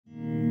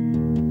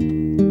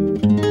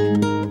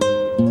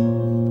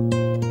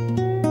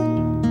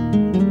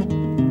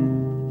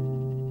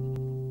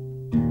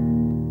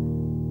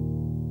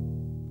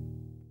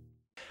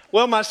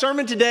Well, my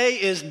sermon today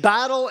is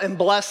Battle and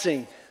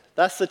Blessing.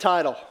 That's the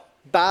title,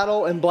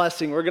 Battle and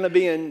Blessing. We're going to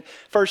be in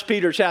 1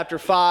 Peter chapter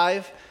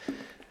 5,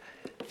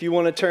 if you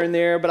want to turn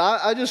there. But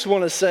I just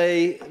want to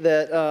say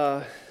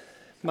that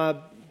my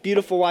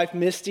beautiful wife,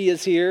 Misty,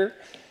 is here.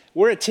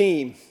 We're a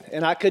team,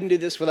 and I couldn't do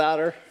this without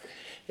her.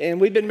 And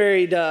we've been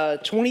married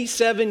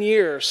 27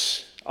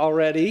 years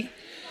already.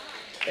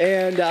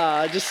 And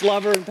I just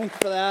love her and thank you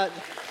for that.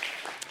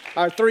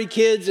 Our three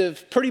kids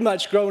have pretty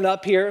much grown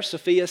up here,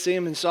 Sophia,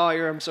 Sam, and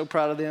Sawyer. I'm so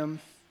proud of them.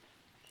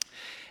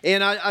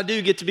 And I do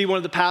get to be one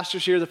of the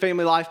pastors here, the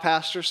Family Life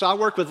pastor. So I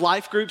work with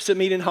life groups that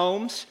meet in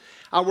homes.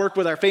 I work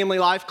with our Family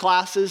Life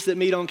classes that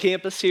meet on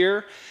campus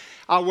here.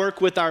 I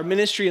work with our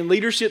Ministry and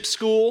Leadership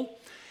School.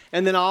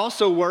 And then I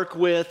also work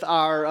with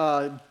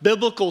our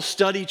biblical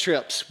study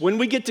trips. When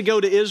we get to go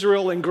to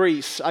Israel and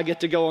Greece, I get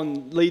to go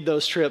and lead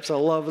those trips. I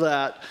love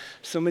that.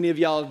 So many of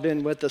y'all have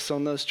been with us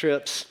on those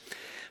trips.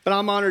 But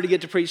I'm honored to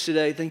get to preach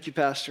today. Thank you,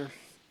 Pastor.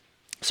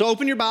 So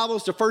open your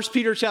Bibles to 1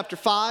 Peter chapter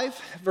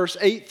 5, verse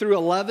 8 through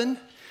 11.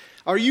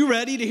 Are you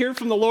ready to hear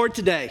from the Lord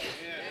today?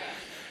 Yeah.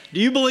 Do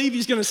you believe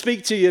He's going to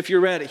speak to you if you're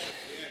ready? Yeah.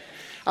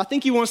 I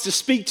think He wants to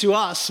speak to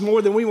us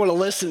more than we want to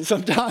listen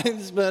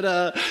sometimes.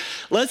 But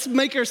let's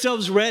make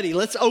ourselves ready.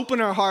 Let's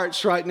open our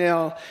hearts right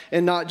now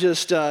and not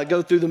just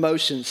go through the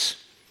motions.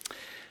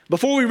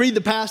 Before we read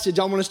the passage,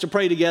 I want us to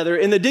pray together.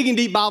 In the Digging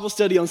Deep Bible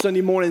study on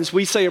Sunday mornings,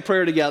 we say a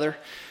prayer together.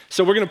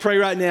 So we're going to pray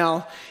right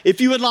now.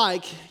 If you would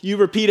like, you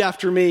repeat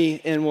after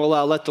me and we'll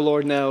let the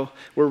Lord know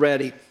we're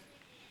ready.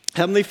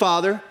 Heavenly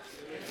Father,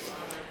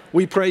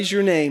 we praise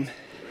your name.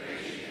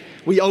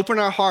 We open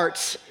our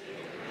hearts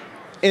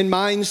and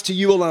minds to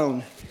you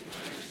alone.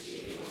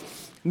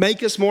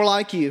 Make us more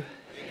like you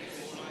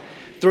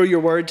through your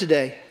word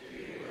today.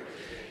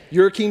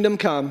 Your kingdom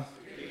come.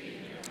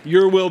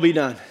 Your will be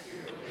done.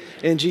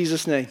 In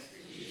Jesus' name,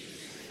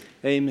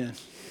 amen.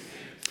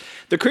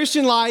 The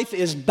Christian life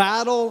is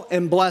battle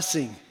and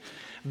blessing.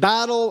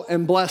 Battle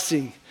and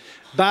blessing.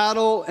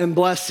 Battle and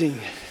blessing.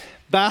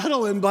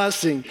 Battle and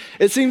blessing.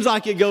 It seems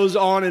like it goes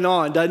on,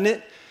 doesn't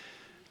it?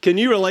 Can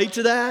you relate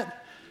to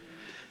that?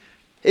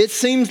 It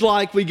seems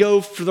like we go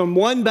from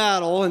one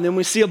battle and then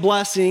we see a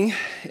blessing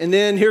and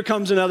then here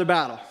comes another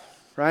battle,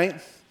 right?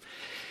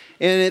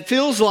 And it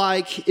feels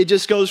like it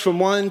just goes from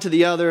one to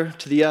the other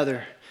to the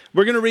other.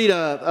 We're going to read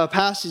a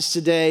passage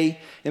today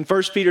in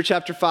 1 Peter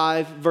chapter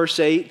 5, verse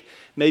 8.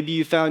 Maybe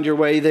you found your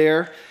way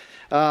there.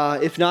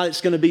 If not,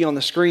 it's going to be on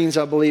the screens,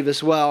 I believe,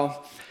 as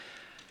well.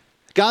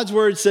 God's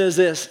word says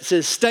this. It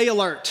says, stay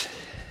alert.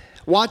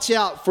 Watch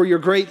out for your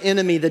great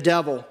enemy, the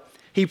devil.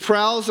 He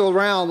prowls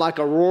around like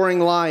a roaring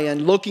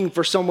lion, looking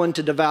for someone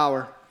to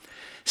devour.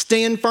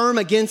 Stand firm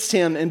against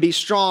him and be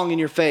strong in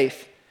your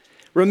faith.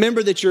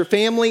 Remember that your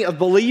family of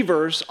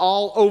believers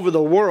all over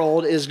the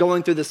world is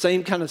going through the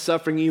same kind of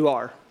suffering you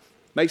are.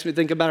 Makes me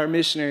think about our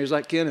missionaries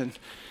like Kenan.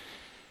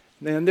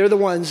 Man, they're the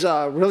ones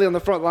really on the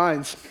front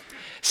lines.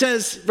 It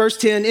says, verse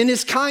 10, in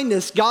his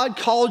kindness, God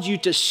called you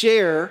to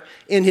share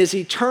in his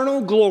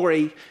eternal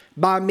glory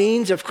by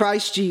means of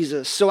Christ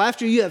Jesus. So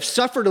after you have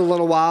suffered a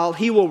little while,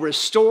 he will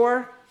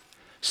restore,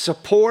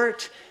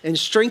 support, and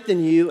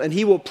strengthen you, and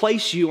he will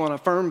place you on a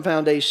firm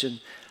foundation.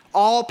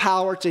 All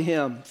power to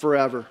him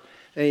forever.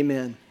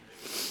 Amen.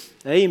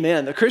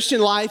 Amen. The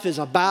Christian life is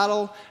a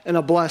battle and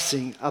a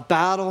blessing. A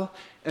battle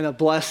and a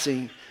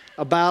blessing.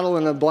 A battle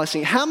and a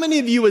blessing. How many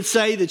of you would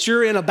say that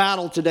you're in a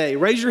battle today?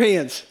 Raise your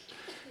hands.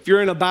 If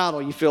you're in a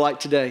battle, you feel like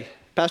today.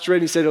 Pastor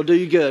Randy said it'll do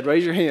you good.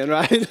 Raise your hand,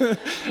 right? Tell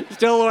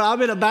the Lord,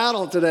 I'm in a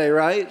battle today,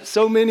 right?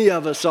 So many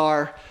of us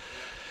are.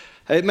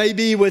 It may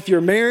be with your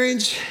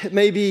marriage. It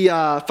may be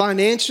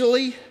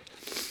financially.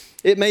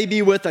 It may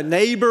be with a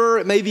neighbor.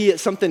 It may be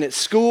something at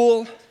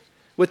school,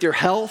 with your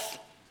health.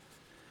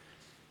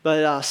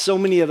 But so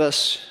many of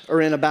us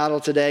are in a battle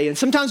today. And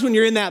sometimes when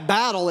you're in that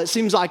battle, it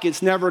seems like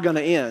it's never going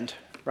to end,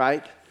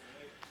 right?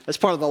 That's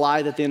part of the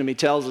lie that the enemy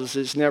tells us.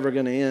 It's never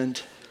going to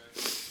end.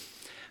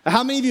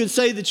 How many of you would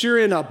say that you're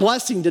in a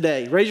blessing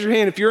today? Raise your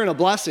hand if you're in a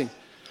blessing.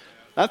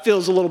 That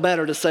feels a little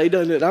better to say,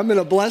 doesn't it? I'm in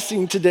a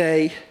blessing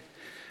today.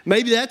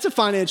 Maybe that's a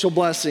financial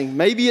blessing.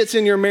 Maybe it's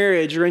in your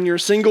marriage or in your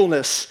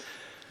singleness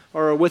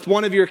or with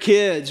one of your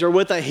kids or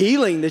with a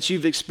healing that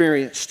you've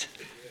experienced.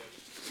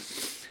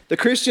 The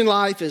Christian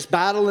life is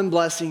battle and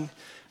blessing,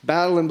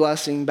 battle and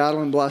blessing,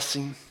 battle and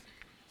blessing.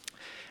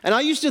 And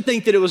I used to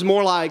think that it was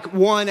more like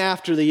one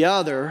after the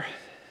other.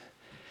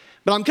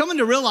 But I'm coming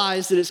to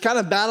realize that it's kind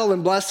of battle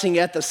and blessing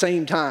at the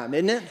same time,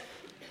 isn't it?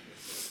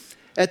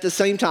 At the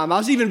same time. I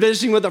was even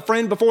visiting with a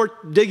friend before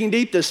Digging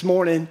Deep this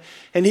morning,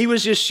 and he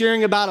was just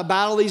sharing about a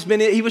battle he's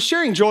been in. He was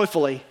sharing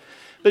joyfully,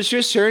 but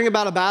just sharing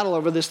about a battle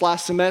over this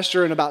last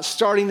semester and about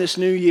starting this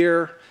new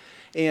year.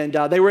 And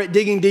they were at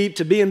Digging Deep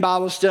to be in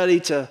Bible study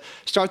to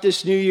start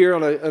this new year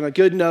on a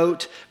good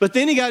note. But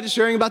then he got to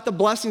sharing about the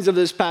blessings of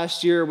this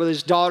past year with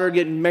his daughter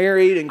getting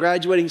married and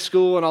graduating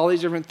school and all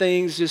these different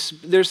things.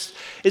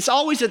 It's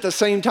always at the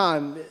same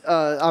time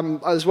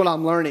is what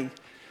I'm learning.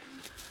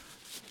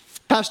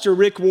 Pastor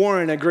Rick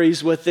Warren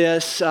agrees with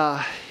this.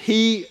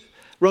 He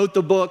wrote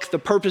the book, The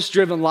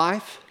Purpose-Driven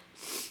Life.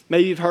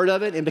 Maybe you've heard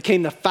of it. It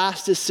became the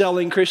fastest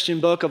selling Christian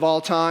book of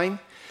all time,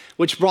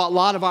 which brought a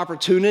lot of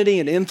opportunity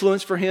and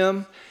influence for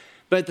him.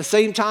 But at the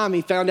same time,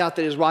 he found out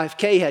that his wife,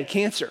 Kay, had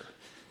cancer.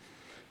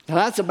 Now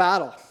that's a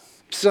battle.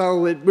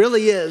 So it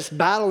really is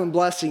battle and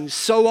blessing.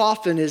 So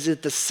often is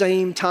at the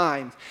same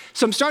time.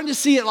 So I'm starting to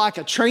see it like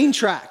a train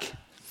track.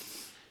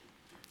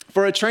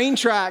 For a train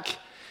track,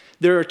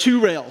 there are two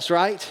rails,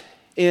 right?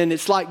 And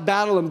it's like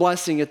battle and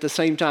blessing at the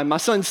same time. My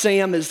son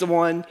Sam is the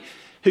one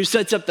who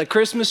sets up the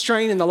Christmas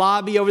train in the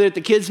lobby over there at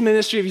the kids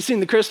ministry. Have you seen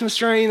the Christmas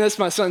train? That's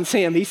my son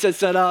Sam. He sets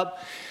that up.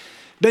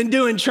 Been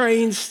doing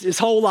trains his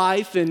whole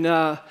life, and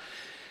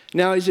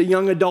now he's a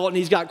young adult, and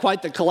he's got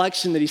quite the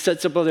collection that he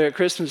sets up over there at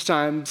Christmas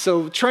time.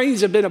 So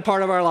trains have been a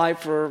part of our life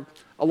for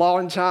a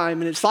long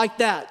time, and it's like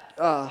that.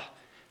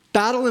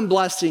 Battle and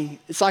blessing,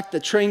 it's like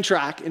the train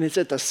track, and it's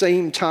at the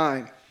same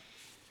time.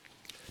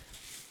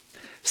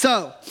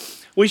 So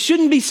we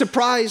shouldn't be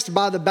surprised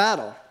by the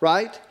battle,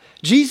 right?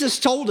 Jesus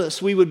told us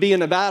we would be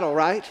in a battle,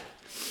 right?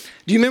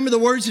 Do you remember the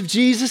words of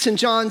Jesus in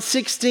John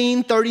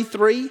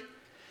 16:33?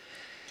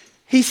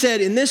 He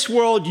said, in this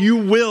world, you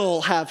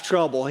will have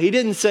trouble. He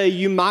didn't say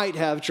you might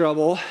have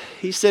trouble.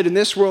 He said, in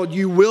this world,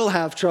 you will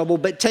have trouble,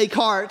 but take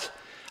heart,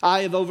 I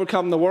have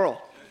overcome the world.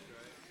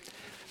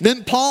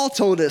 Then Paul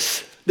told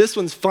us, this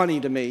one's funny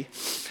to me.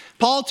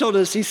 Paul told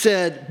us, he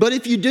said, but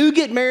if you do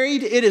get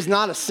married, it is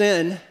not a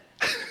sin.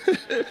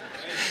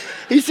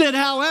 He said,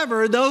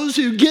 however, those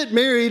who get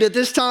married at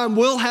this time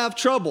will have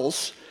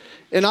troubles,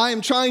 and I am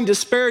trying to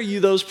spare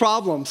you those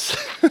problems.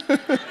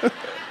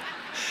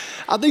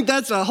 I think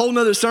that's a whole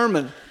nother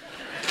sermon.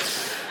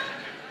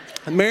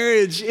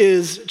 Marriage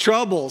is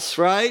troubles,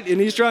 right? And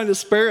he's trying to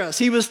spare us.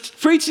 He was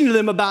preaching to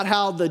them about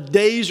how the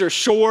days are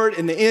short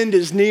and the end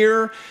is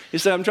near. He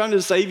said, I'm trying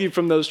to save you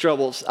from those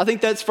troubles. I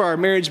think that's for our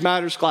Marriage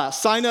Matters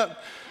class. Sign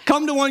up,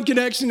 come to One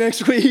Connection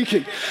next week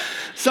and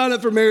sign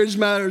up for Marriage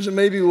Matters, and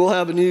maybe we'll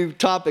have a new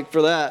topic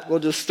for that. We'll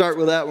just start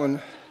with that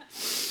one.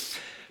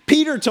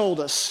 Peter told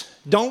us,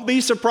 don't be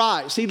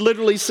surprised. He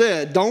literally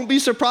said, don't be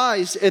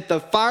surprised at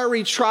the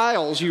fiery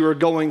trials you are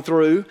going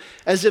through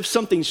as if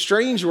something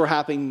strange were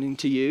happening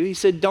to you. He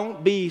said,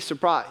 don't be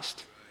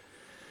surprised.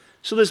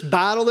 So this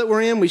battle that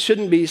we're in, we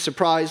shouldn't be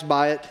surprised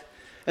by it.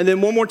 And then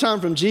one more time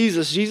from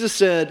Jesus, Jesus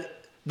said,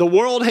 the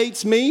world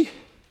hates me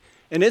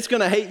and it's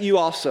going to hate you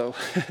also.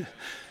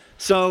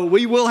 So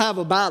we will have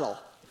a battle.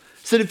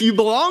 He said, if you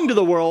belong to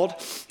the world,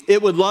 it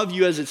would love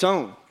you as its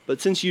own. But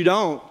since you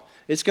don't,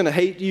 it's going to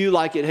hate you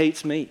like it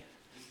hates me.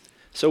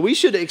 So we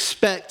should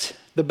expect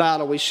the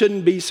battle. We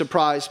shouldn't be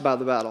surprised by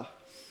the battle.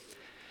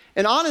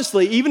 And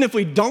honestly, even if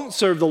we don't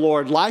serve the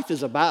Lord, life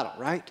is a battle,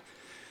 right?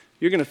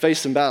 You're going to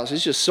face some battles.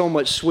 It's just so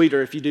much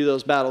sweeter if you do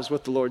those battles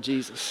with the Lord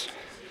Jesus.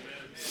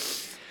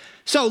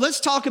 So let's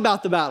talk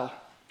about the battle.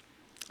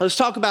 Let's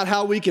talk about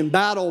how we can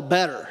battle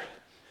better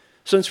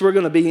since we're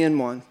going to be in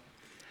one.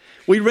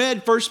 We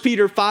read 1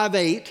 Peter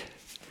 5:8.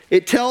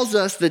 It tells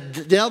us the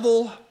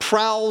devil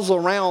prowls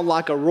around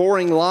like a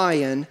roaring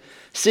lion,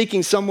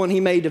 seeking someone he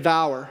may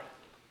devour.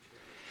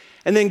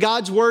 And then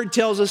God's word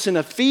tells us in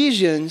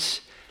Ephesians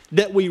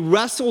that we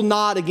wrestle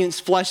not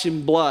against flesh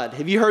and blood.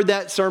 Have you heard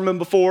that sermon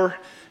before? Have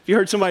you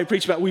heard somebody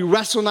preach about we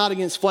wrestle not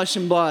against flesh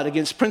and blood,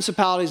 against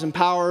principalities and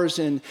powers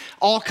and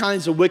all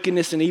kinds of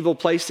wickedness and evil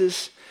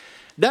places?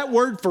 That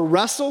word for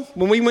wrestle,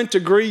 when we went to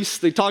Greece,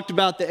 they talked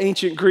about the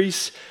ancient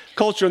Greece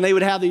culture and they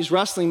would have these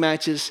wrestling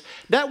matches.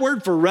 That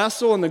word for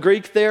wrestle in the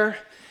Greek there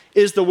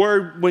is the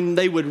word when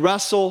they would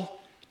wrestle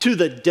to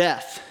the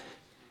death.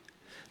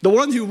 The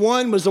one who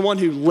won was the one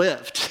who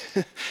lived.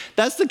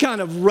 That's the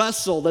kind of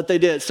wrestle that they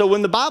did. So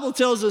when the Bible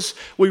tells us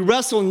we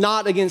wrestle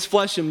not against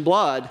flesh and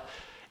blood,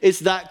 it's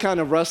that kind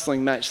of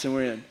wrestling match that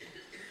we're in.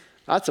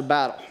 That's a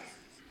battle.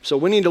 So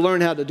we need to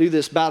learn how to do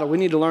this battle. We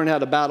need to learn how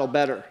to battle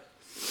better.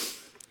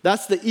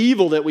 That's the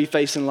evil that we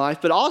face in life.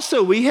 But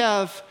also we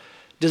have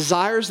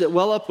desires that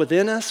well up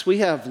within us. We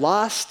have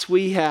lust.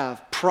 We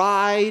have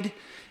pride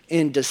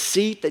and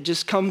deceit that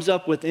just comes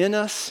up within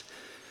us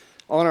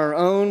on our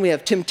own. We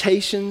have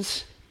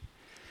temptations.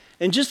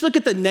 And just look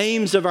at the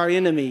names of our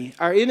enemy.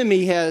 Our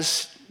enemy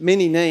has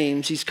many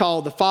names. He's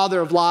called the father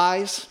of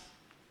lies.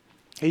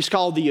 He's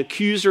called the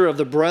accuser of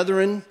the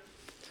brethren.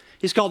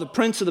 He's called the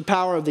prince of the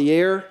power of the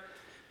air,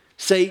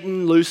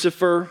 Satan,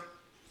 Lucifer.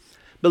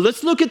 But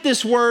let's look at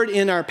this word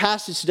in our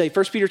passage today,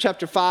 1 Peter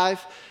chapter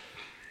 5.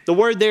 The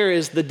word there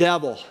is the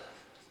devil.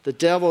 The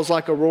devil is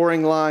like a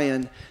roaring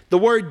lion. The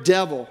word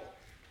devil.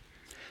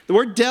 The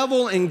word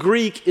devil in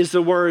Greek is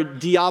the word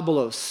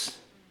diabolos.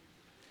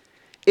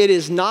 It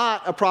is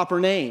not a proper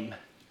name.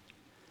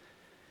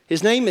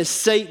 His name is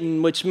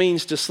Satan, which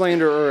means to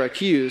slander or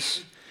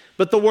accuse.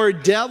 But the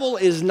word devil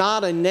is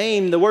not a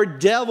name. The word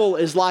devil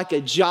is like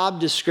a job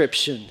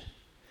description.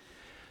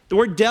 The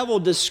word devil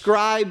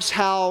describes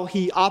how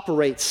he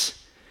operates.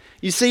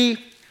 You see,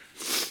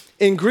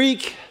 in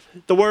Greek,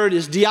 the word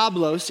is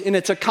diabolos, and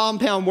it's a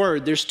compound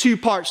word. There's two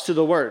parts to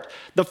the word.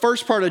 The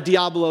first part of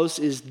diabolos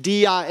is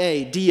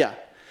dia, dia.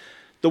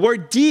 The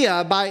word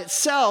dia by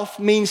itself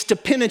means to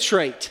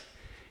penetrate.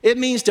 It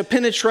means to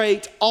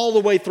penetrate all the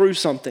way through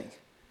something.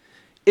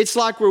 It's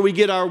like where we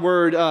get our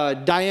word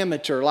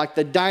diameter, like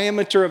the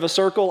diameter of a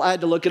circle. I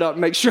had to look it up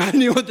and make sure I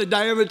knew what the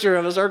diameter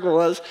of a circle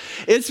was.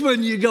 It's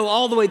when you go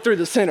all the way through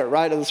the center,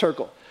 right, of the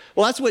circle.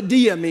 Well, that's what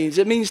dia means.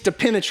 It means to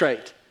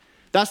penetrate.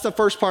 That's the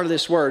first part of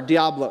this word,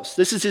 diablos.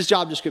 This is his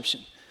job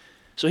description.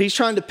 So he's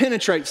trying to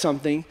penetrate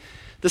something.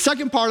 The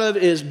second part of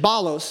it is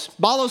balos.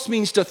 Balos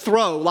means to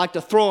throw, like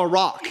to throw a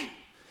rock.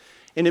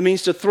 And it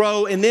means to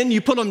throw, and then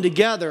you put them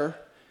together.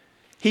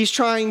 He's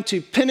trying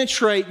to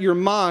penetrate your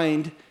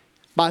mind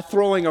by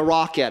throwing a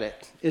rock at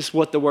it, is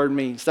what the word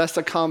means. That's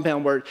the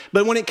compound word.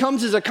 But when it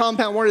comes as a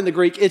compound word in the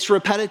Greek, it's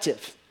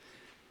repetitive.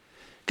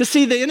 Because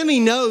see, the enemy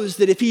knows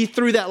that if he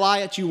threw that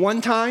lie at you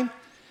one time,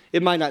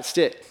 it might not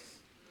stick.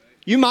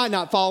 You might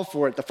not fall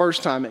for it the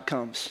first time it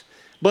comes,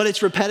 but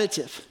it's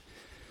repetitive.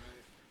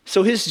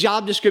 So his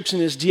job description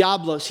is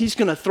diablos. He's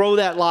going to throw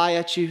that lie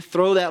at you,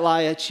 throw that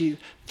lie at you,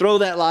 throw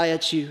that lie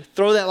at you,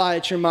 throw that lie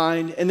at your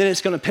mind, and then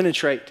it's going to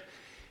penetrate.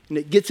 And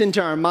it gets into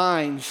our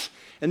minds.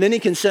 And then he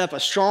can set up a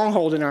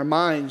stronghold in our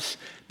minds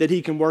that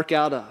he can work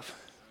out of,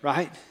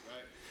 right?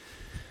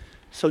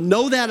 So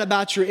know that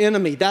about your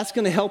enemy. That's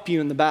going to help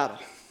you in the battle.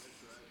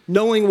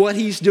 Knowing what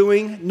he's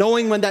doing,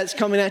 knowing when that's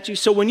coming at you.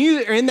 So when you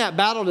are in that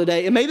battle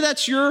today, and maybe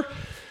that's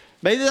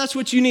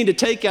what you need to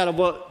take out of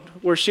what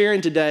we're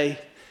sharing today,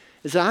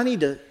 is that I need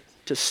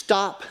to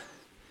stop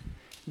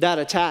that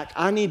attack.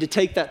 I need to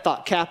take that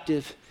thought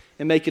captive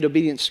and make it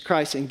obedience to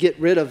Christ and get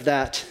rid of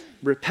that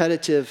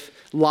repetitive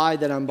lie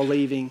that I'm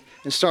believing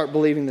and start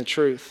believing the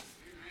truth.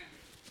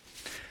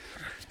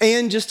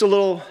 And just a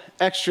little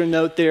extra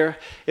note there.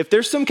 If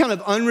there's some kind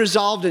of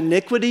unresolved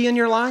iniquity in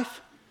your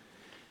life,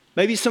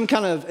 maybe some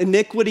kind of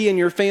iniquity in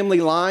your family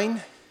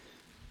line,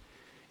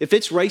 if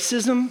it's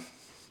racism,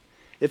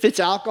 if it's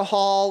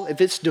alcohol,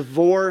 if it's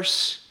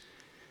divorce,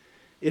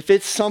 if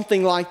it's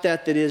something like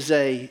that that is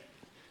an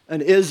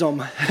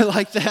ism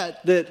like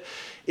that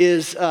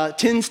is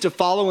tends to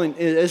follow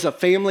as a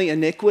family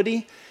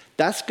iniquity,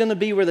 that's going to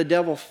be where the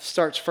devil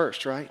starts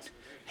first, right?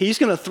 He's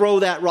going to throw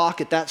that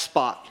rock at that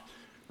spot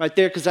right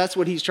there because that's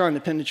what he's trying to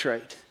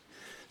penetrate.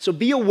 So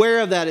be aware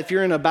of that if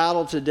you're in a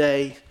battle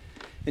today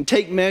and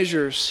take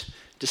measures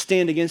to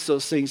stand against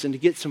those things and to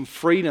get some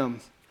freedom.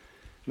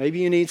 Maybe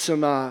you need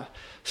some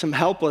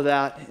help with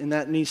that, and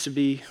that needs to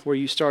be where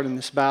you start in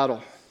this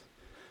battle.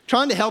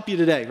 Trying to help you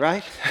today,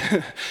 right?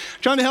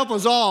 Trying to help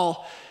us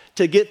all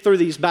to get through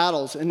these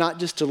battles and not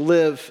just to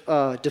live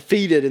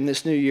defeated in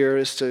this new year,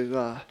 is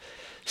to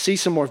see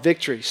some more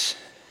victories.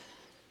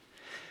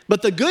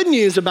 But the good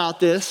news about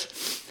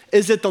this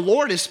is that the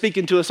Lord is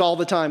speaking to us all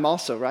the time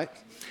also, right?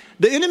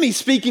 The enemy's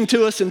speaking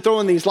to us and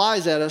throwing these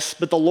lies at us,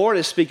 but the Lord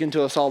is speaking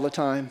to us all the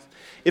time.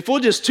 If we'll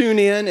just tune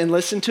in and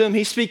listen to him,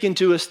 he's speaking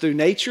to us through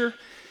nature.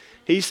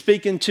 He's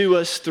speaking to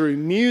us through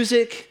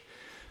music,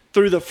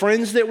 through the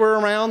friends that we're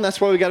around.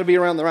 That's why we got to be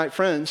around the right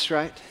friends,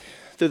 right?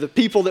 Through the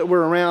people that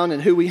we're around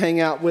and who we hang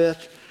out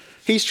with.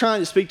 He's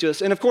trying to speak to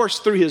us. And of course,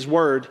 through his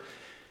word.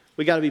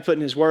 We got to be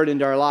putting his word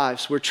into our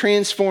lives. We're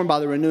transformed by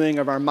the renewing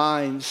of our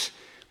minds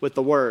with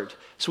the word.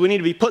 So we need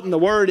to be putting the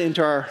word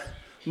into our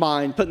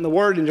mind, putting the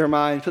word into our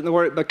mind, putting the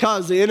word,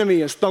 because the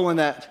enemy is throwing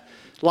that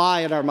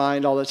lie at our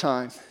mind all the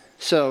time.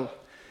 So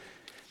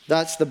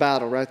that's the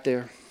battle right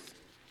there.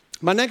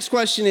 My next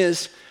question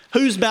is,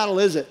 whose battle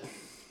is it?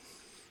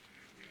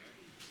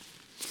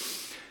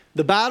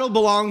 The battle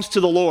belongs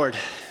to the Lord.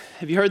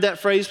 Have you heard that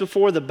phrase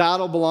before? The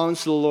battle belongs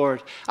to the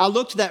Lord. I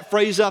looked that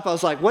phrase up. I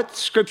was like, what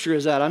scripture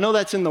is that? I know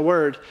that's in the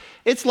Word.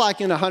 It's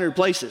like in 100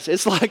 places.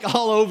 It's like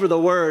all over the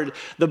Word,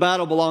 the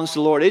battle belongs to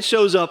the Lord. It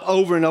shows up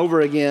over and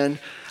over again.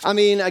 I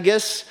mean, I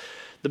guess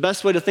the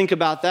best way to think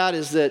about that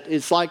is that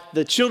it's like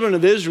the children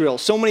of Israel.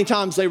 So many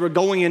times they were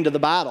going into the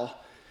battle.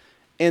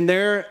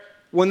 And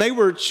when they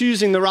were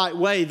choosing the right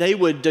way, they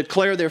would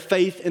declare their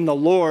faith in the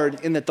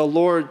Lord and that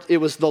it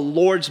was the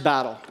Lord's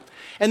battle.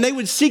 And they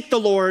would seek the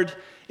Lord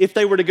if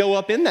they were to go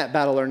up in that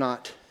battle or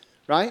not,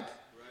 right?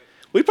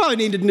 We probably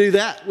need to do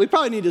that. We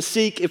probably need to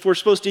seek if we're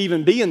supposed to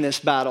even be in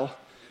this battle.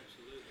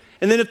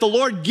 And then if the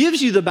Lord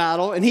gives you the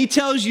battle and he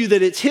tells you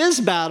that it's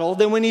his battle,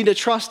 then we need to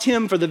trust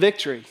him for the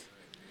victory.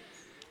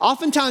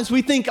 Oftentimes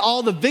we think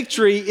all the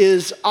victory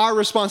is our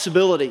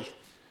responsibility.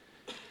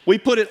 We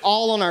put it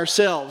all on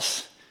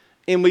ourselves.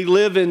 And we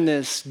live in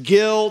this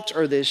guilt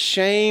or this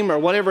shame or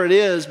whatever it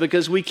is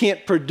because we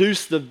can't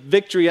produce the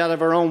victory out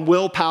of our own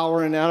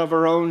willpower and out of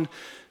our own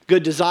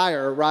good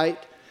desire, right?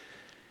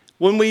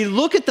 When we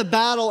look at the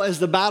battle as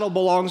the battle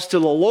belongs to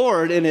the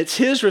Lord and it's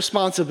his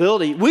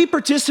responsibility, we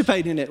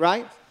participate in it,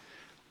 right?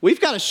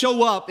 We've got to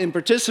show up and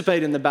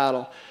participate in the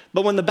battle.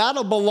 But when the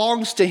battle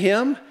belongs to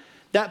him,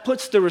 that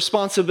puts the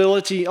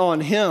responsibility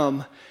on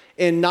him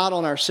and not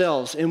on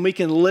ourselves. And we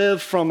can live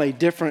from a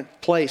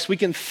different place. We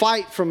can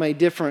fight from a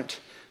different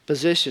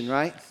position,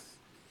 right?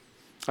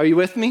 Are you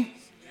with me?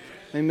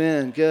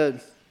 Amen. Good.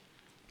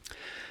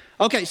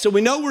 Okay, so we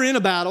know we're in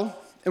a battle.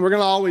 And we're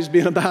going to always be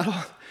in a battle.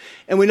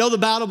 And we know the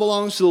battle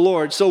belongs to the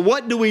Lord. So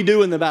what do we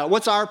do in the battle?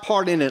 What's our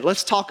part in it?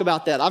 Let's talk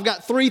about that. I've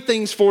got 3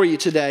 things for you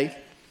today.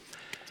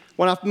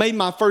 When I made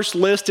my first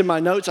list in my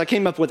notes, I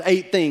came up with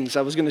 8 things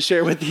I was going to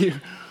share with you.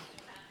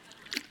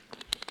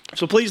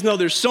 So please know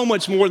there's so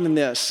much more than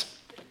this.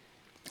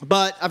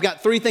 But I've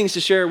got 3 things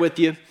to share with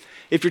you.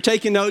 If you're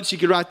taking notes, you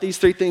could write these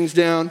 3 things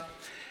down.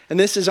 And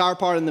this is our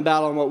part in the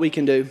battle and what we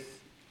can do.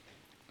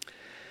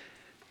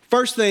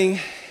 First thing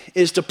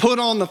is to put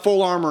on the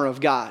full armor of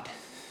God.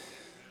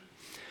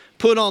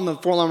 Put on the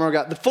full armor of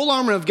God. The full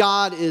armor of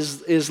God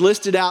is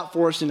listed out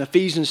for us in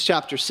Ephesians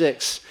chapter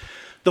 6.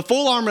 The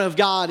full armor of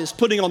God is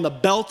putting on the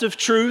belt of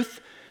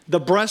truth, the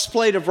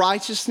breastplate of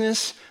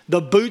righteousness,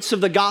 the boots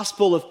of the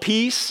gospel of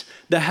peace,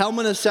 the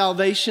helmet of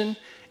salvation.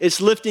 It's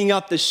lifting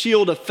up the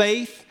shield of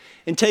faith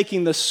and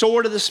taking the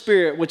sword of the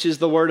Spirit, which is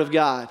the word of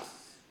God.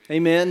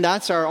 Amen.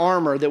 That's our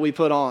armor that we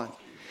put on.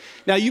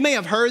 Now, you may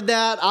have heard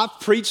that. I've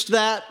preached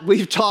that.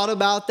 We've taught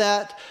about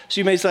that. So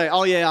you may say,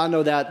 oh yeah, I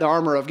know that, the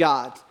armor of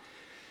God.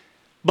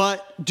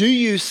 But do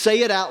you say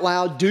it out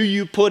loud? Do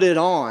you put it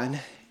on?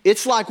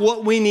 It's like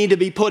what we need to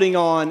be putting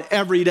on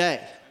every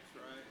day.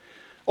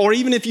 Or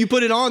even if you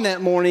put it on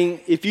that morning,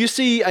 if you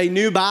see a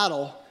new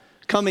battle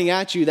coming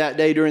at you that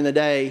day during the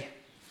day,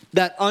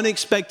 that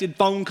unexpected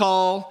phone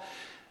call,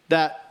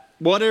 that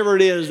whatever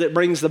it is that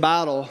brings the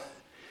battle,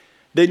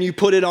 then you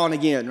put it on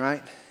again,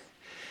 right?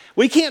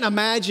 We can't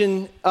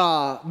imagine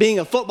being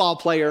a football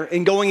player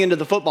and going into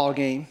the football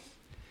game.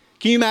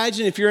 Can you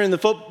imagine if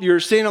you're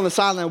standing on the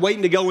sideline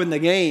waiting to go in the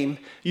game,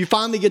 you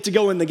finally get to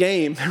go in the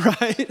game,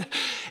 right?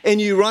 And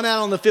you run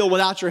out on the field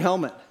without your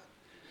helmet.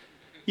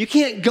 You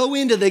can't go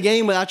into the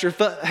game without your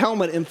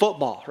helmet in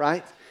football,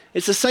 right?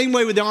 It's the same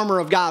way with the armor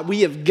of God.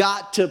 We have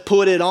got to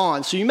put it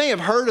on. So you may have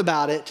heard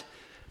about it,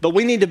 but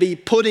we need to be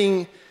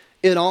putting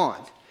it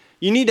on.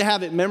 You need to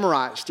have it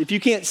memorized. If you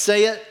can't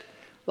say it,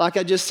 like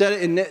I just said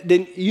it,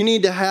 then you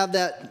need to have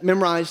that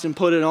memorized and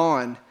put it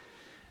on.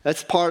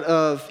 That's part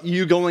of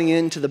you going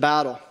into the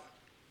battle.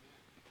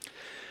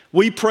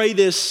 We pray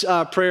this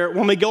prayer.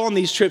 When we go on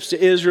these trips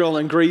to Israel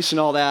and Greece and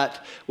all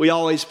that, we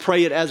always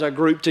pray it as a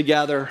group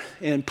together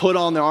and put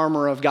on the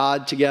armor of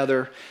God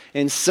together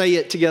and say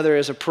it together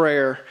as a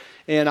prayer.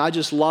 And I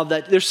just love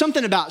that. There's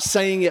something about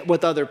saying it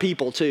with other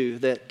people too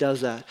that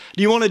does that.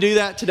 Do you want to do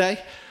that today?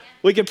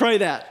 We can pray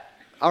that.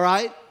 All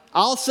right?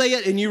 I'll say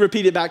it and you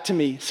repeat it back to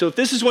me. So if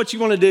this is what you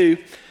want to do,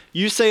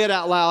 you say it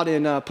out loud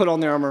and put on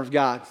the armor of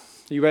God.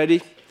 You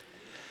ready?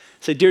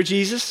 Say, Dear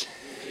Jesus,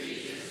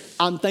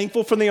 I'm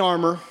thankful for the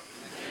armor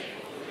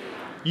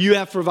you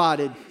have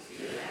provided.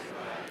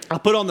 I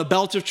put on the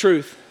belt of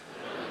truth,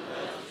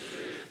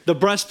 the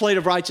breastplate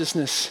of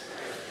righteousness,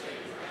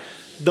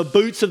 the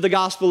boots of the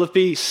gospel of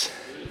peace.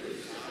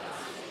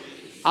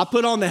 I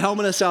put on the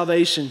helmet of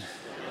salvation.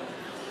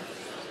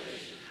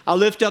 I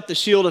lift up the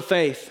shield of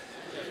faith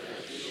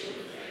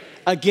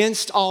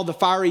against all the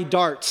fiery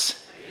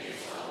darts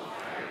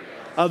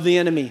of the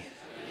enemy.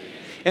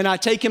 And I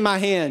take in my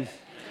hand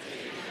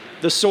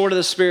the sword of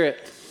the Spirit,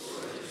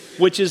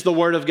 which is the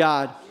word of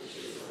God.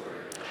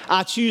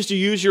 I choose to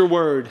use your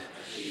word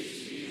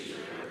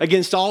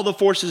against all the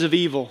forces of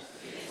evil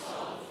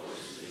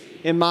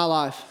in my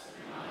life.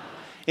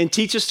 And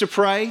teach us to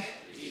pray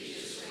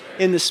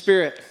in the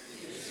Spirit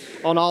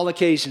on all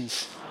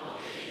occasions.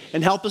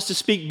 And help us to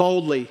speak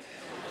boldly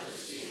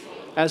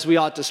as we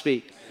ought to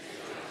speak.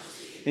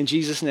 In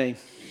Jesus' name,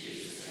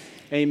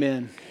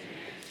 amen.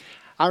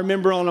 I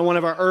remember on one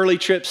of our early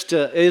trips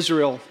to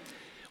Israel,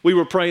 we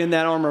were praying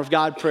that armor of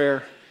God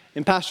prayer.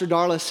 And Pastor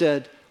Darla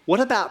said, what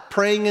about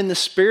praying in the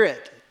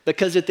Spirit?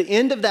 Because at the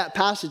end of that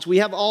passage, we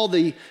have all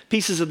the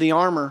pieces of the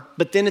armor.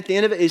 But then at the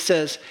end of it, it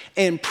says,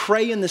 and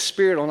pray in the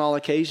Spirit on all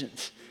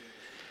occasions.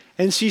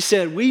 And she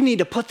said, we need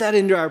to put that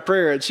into our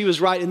prayer. And she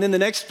was right. And then the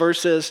next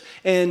verse says,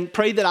 and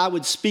pray that I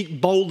would speak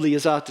boldly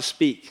as I ought to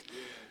speak.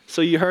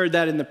 So you heard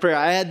that in the prayer.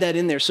 I add that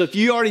in there. So if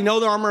you already know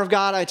the armor of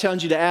God, I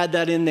challenge you to add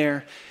that in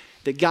there,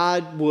 that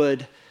God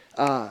would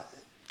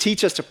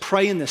teach us to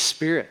pray in the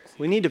Spirit.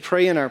 We need to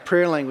pray in our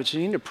prayer language.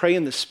 We need to pray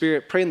in the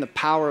Spirit, pray in the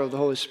power of the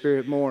Holy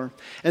Spirit more.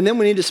 And then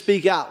we need to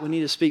speak out. We need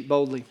to speak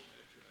boldly.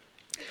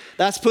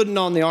 That's putting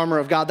on the armor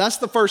of God. That's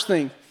the first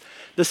thing.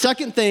 The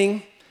second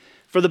thing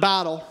for the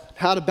battle,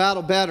 how to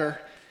battle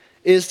better,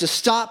 is to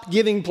stop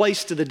giving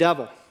place to the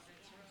devil.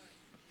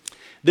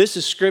 This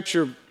is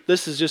scripture.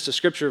 This is just a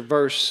scripture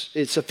verse.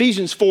 It's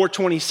Ephesians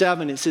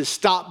 4:27. It says,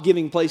 stop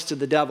giving place to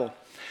the devil.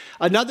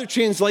 Another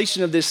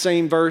translation of this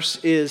same verse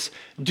is,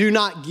 do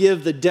not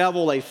give the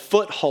devil a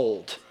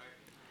foothold,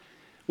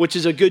 which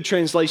is a good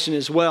translation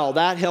as well.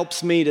 That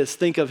helps me to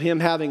think of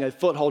him having a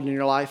foothold in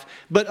your life.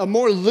 But a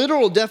more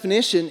literal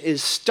definition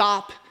is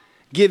stop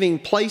giving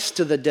place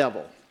to the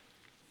devil.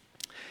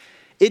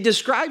 It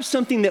describes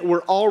something that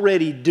we're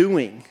already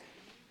doing.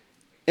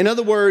 In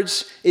other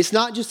words, it's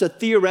not just a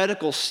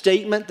theoretical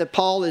statement that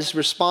Paul is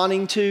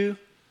responding to,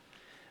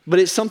 but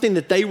it's something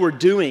that they were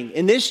doing.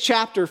 In this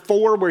chapter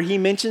 4 where he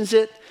mentions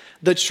it,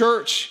 the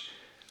church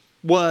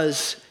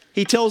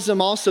he tells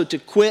them also to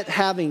quit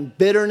having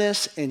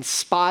bitterness and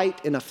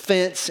spite and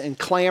offense and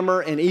clamor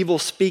and evil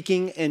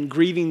speaking and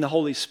grieving the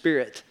Holy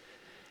Spirit.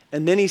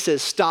 And then he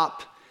says,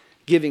 stop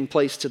giving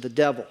place to the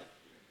devil.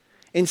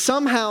 And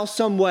somehow,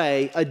 some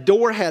way, a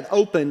door had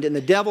opened and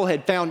the devil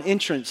had found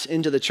entrance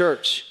into the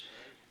church.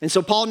 And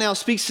so Paul now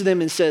speaks to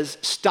them and says,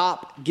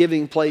 stop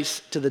giving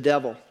place to the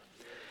devil.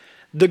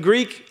 The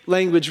Greek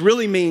language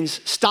really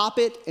means stop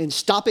it and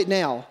stop it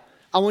now.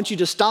 I want you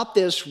to stop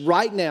this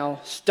right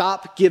now.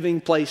 Stop giving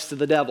place to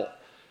the devil.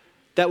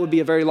 That would be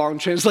a very long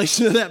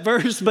translation of that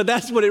verse, but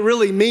that's what it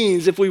really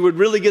means. If we would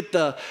really get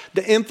the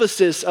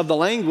emphasis of the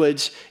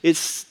language,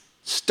 it's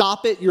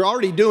stop it. You're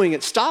already doing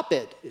it. Stop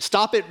it.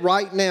 Stop it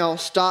right now.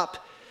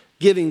 Stop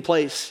giving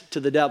place to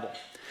the devil.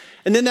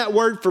 And then that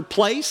word for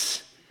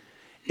place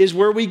is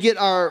where we get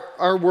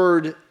our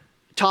word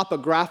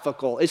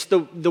topographical. It's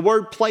the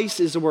word place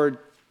is the word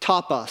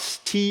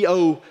topos,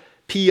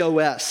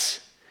 T-O-P-O-S,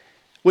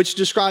 which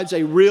describes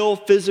a real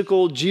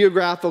physical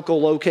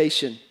geographical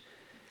location.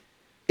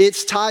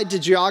 It's tied to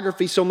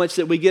geography so much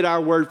that we get our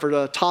word for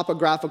the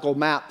topographical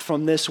map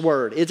from this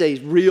word. It's a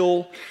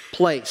real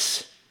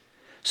place.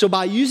 So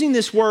by using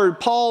this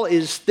word, Paul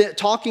is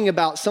talking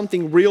about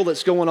something real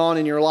that's going on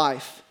in your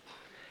life,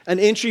 an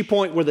entry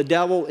point where the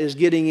devil is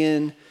getting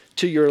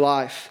into your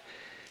life.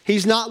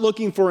 He's not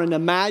looking for an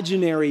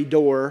imaginary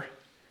door.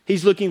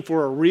 He's looking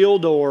for a real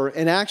door.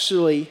 And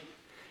actually,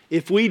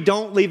 if we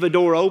don't leave a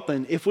door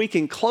open, if we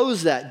can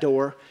close that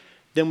door,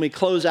 then we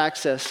close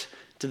access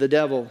to the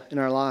devil in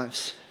our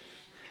lives.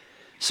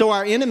 So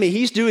our enemy,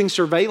 he's doing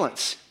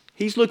surveillance.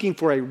 He's looking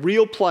for a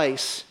real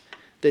place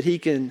that he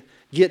can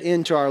get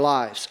into our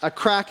lives, a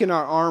crack in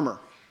our armor,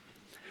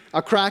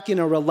 a crack in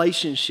a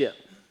relationship,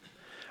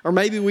 or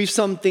maybe we've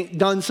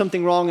done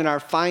something wrong in our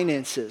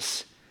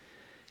finances.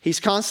 He's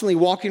constantly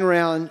walking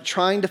around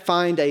trying to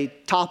find a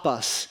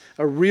topos,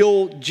 a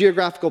real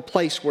geographical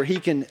place where he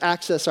can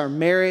access our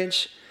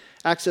marriage,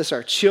 access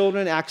our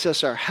children,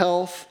 access our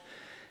health,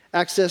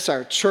 access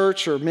our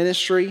church or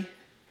ministry.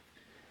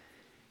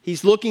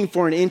 He's looking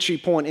for an entry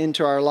point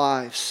into our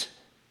lives.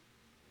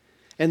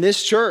 And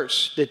this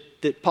church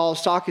that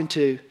Paul's talking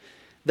to,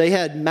 they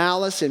had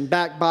malice and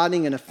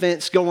backbiting and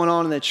offense going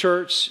on in the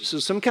church. So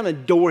some kind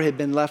of door had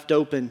been left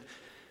open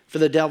for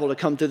the devil to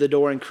come through the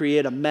door and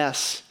create a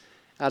mess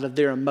out of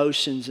their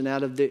emotions and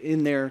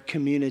in their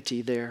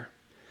community there.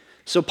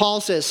 So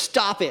Paul says,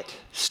 stop it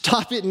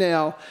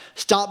now,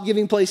 stop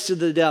giving place to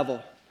the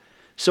devil.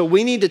 So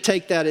we need to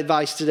take that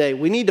advice today.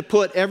 We need to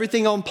put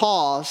everything on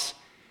pause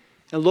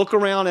and look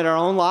around at our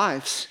own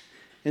lives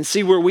and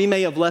see where we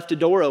may have left a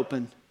door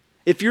open.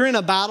 If you're in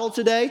a battle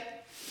today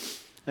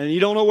and you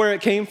don't know where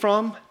it came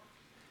from,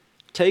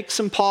 take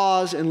some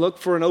pause and look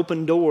for an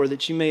open door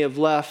that you may have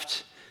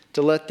left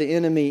to let the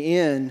enemy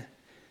in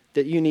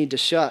that you need to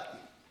shut.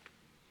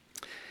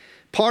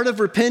 Part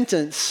of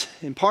repentance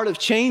and part of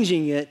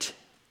changing it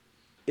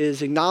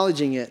is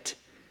acknowledging it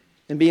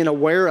and being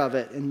aware of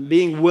it and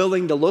being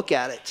willing to look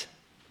at it.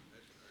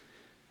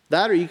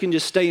 That or you can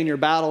just stay in your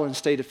battle and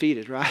stay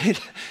defeated, right?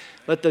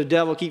 Let the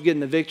devil keep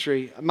getting the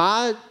victory.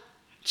 My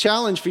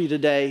challenge for you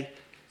today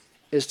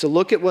is to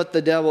look at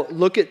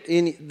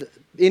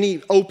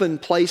any open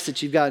place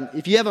that you've got.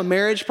 If you have a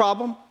marriage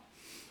problem,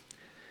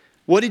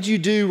 what did you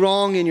do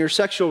wrong in your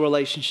sexual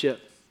relationship?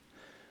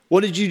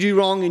 What did you do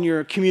wrong in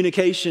your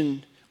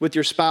communication with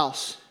your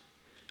spouse?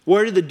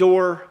 Where did the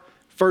door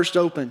first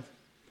open?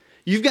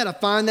 You've got to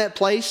find that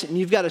place and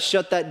you've got to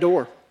shut that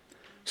door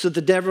so that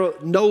the devil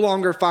no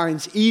longer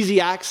finds easy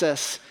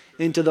access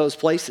into those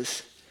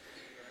places.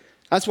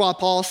 That's why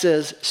Paul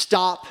says,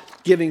 stop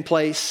giving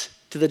place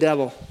to the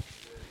devil.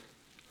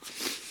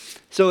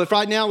 So if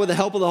right now with the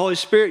help of the Holy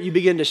Spirit you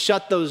begin to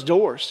shut those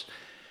doors,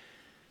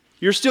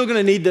 you're still going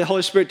to need the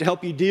Holy Spirit to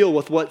help you deal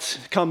with what's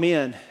come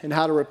in and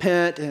how to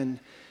repent and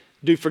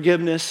do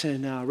forgiveness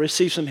and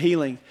receive some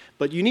healing.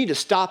 But you need to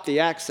stop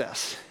the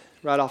access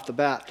right off the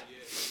bat.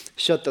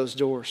 Shut those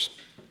doors.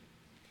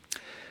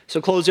 So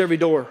close every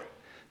door.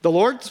 The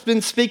Lord's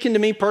been speaking to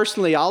me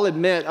personally, I'll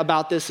admit,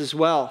 about this as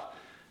well.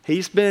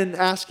 He's been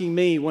asking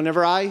me when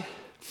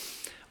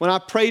I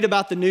prayed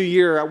about the new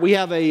year, we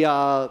have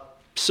a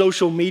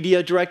social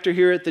media director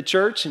here at the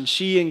church, and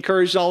she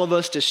encouraged all of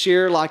us to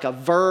share like a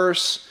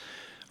verse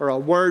or a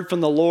word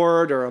from the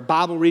Lord or a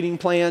Bible reading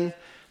plan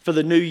for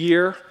the new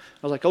year.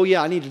 I was like, oh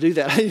yeah, I need to do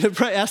that. I need to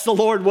pray, ask the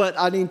Lord what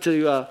I need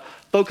to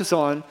focus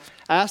on.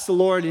 I asked the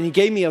Lord and he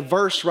gave me a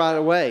verse right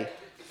away.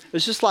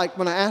 It's just like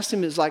when I asked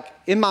him, it's like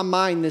in my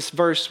mind this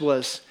verse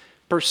was,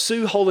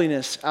 pursue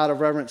holiness out of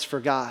reverence for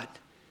God.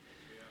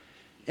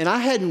 And I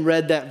hadn't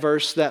read that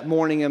verse that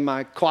morning in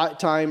my quiet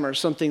time or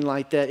something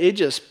like that. It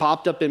just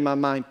popped up in my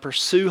mind,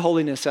 pursue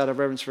holiness out of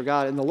reverence for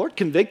God. And the Lord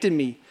convicted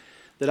me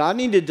that I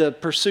needed to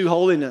pursue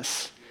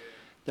holiness,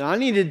 that I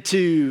needed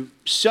to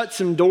shut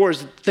some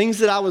doors, things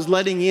that I was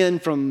letting in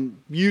from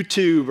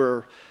YouTube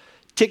or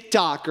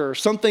TikTok or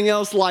something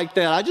else like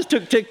that. I just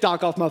took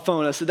TikTok off my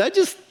phone. I said,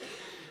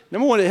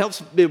 number one,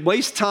 it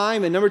wastes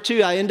time. And number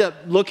two, I end up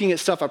looking at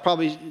stuff I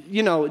probably,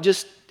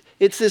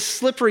 it's this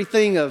slippery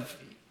thing of,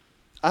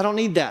 I don't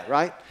need that,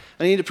 right?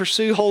 I need to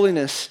pursue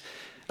holiness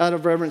out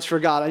of reverence for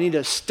God. I need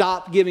to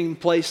stop giving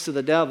place to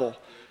the devil.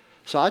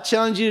 So I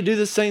challenge you to do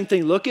the same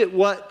thing. Look at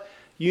what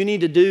you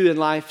need to do in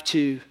life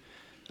to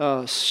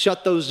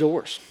shut those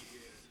doors.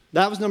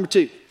 That was number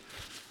two.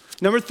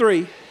 Number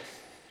three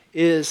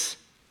is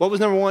What was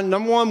number one?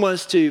 Number one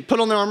was to put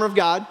on the armor of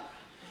God.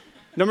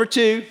 Number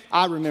two,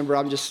 I remember.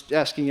 I'm just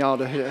asking y'all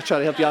to try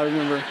to help y'all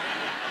remember.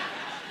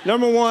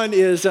 Number one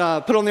is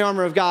put on the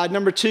armor of God.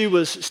 Number two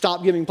was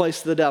stop giving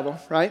place to the devil,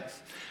 right?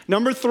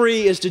 Number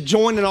three is to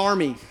join an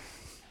army.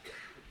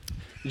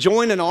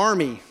 Join an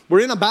army. We're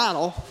in a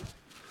battle.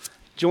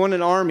 Join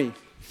an army.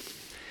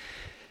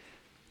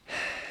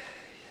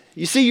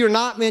 You see, you're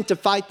not meant to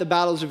fight the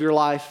battles of your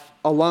life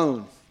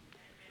alone.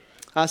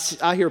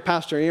 I hear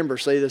Pastor Amber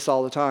say this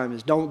all the time,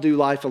 is don't do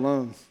life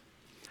alone.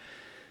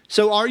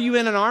 So are you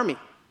in an army?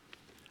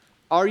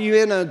 Are you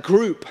in a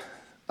group,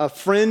 a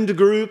friend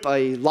group,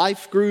 a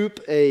life group,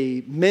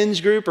 a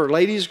men's group or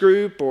ladies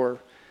group, or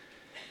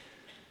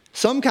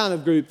some kind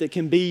of group that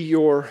can be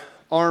your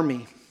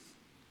army?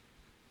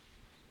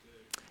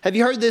 Have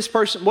you heard this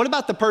person? What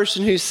about the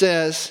person who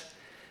says,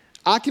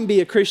 I can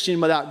be a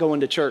Christian without going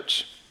to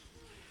church?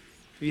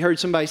 Have you heard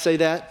somebody say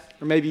that?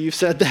 Or maybe you've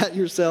said that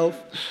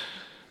yourself.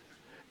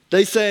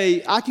 They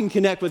say, I can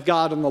connect with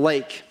God on the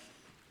lake.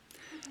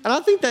 And I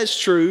think that's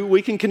true.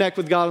 We can connect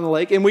with God on the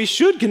lake, and we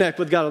should connect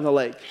with God on the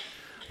lake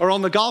or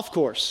on the golf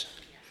course.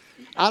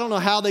 I don't know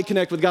how they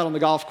connect with God on the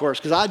golf course,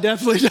 because I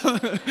definitely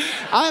don't.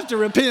 I have to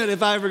repent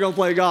if I ever go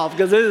play golf,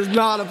 because it is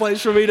not a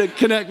place for me to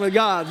connect with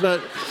God.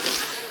 But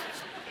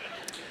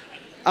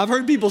I've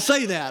heard people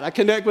say that. I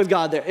connect with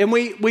God there. And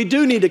we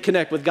do need to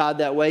connect with God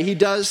that way. He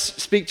does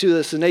speak to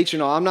us in nature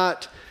and all. I'm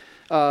not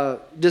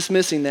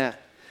dismissing that.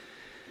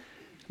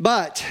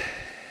 But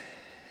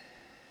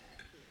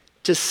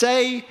to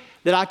say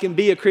that I can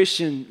be a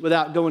Christian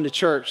without going to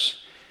church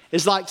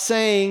is like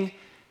saying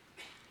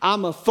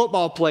I'm a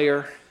football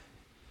player,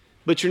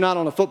 but you're not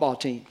on a football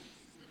team.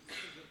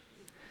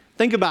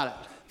 Think about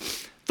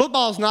it.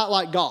 Football is not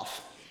like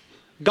golf.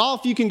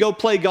 Golf, you can go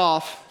play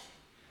golf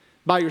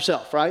by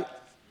yourself, right?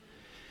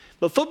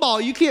 But football,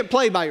 you can't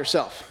play by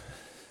yourself.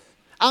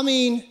 I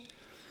mean,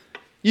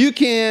 you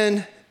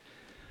can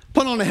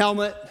put on a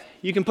helmet,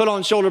 you can put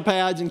on shoulder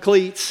pads and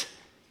cleats,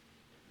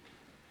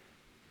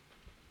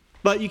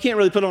 but you can't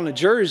really put on a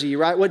jersey,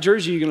 right? What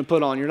jersey are you going to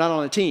put on? You're not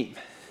on a team.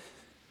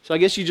 So I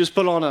guess you just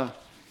put on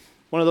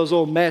one of those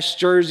old mesh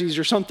jerseys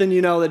or something,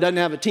 that doesn't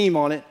have a team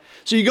on it.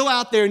 So you go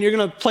out there and you're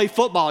going to play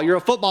football. You're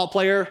a football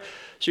player,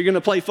 so you're going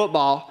to play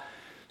football.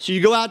 So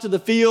you go out to the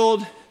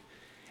field,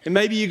 and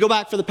maybe you go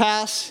back for the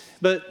pass,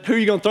 but who are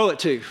you going to throw it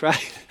to,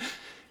 right?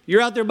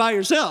 You're out there by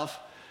yourself.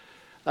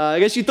 I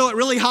guess you throw it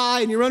really high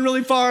and you run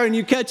really far and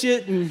you catch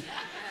it and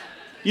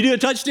you do a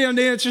touchdown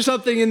dance or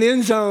something in the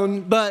end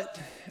zone. But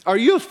are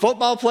you a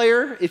football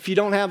player if you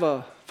don't have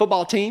a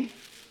football team?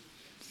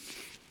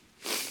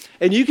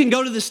 And you can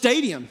go to the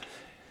stadium.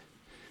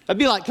 That'd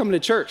be like coming to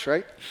church,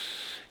 right?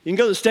 You can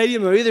go to the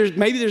stadium,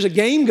 maybe there's a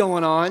game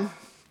going on,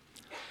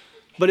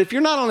 but if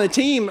you're not on a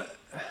team,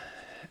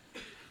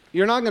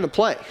 you're not going to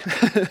play.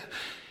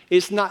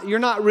 You're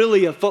not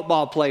really a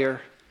football player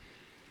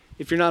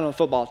if you're not on a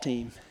football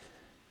team.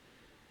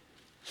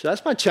 So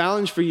that's my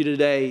challenge for you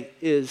today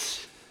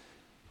is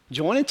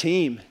join a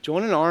team,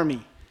 join an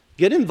army,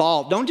 get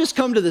involved. Don't just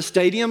come to the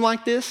stadium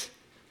like this.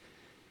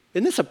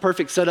 Isn't this a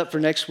perfect setup for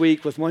next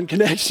week with One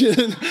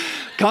Connection?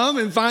 Come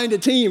and find a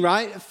team,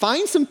 right?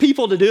 Find some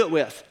people to do it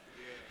with.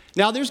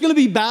 Now, there's going to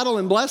be battle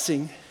and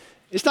blessing.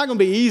 It's not going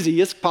to be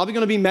easy. It's probably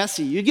going to be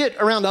messy. You get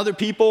around other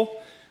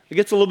people, it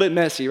gets a little bit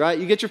messy, right?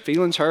 You get your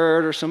feelings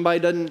hurt or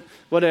somebody doesn't,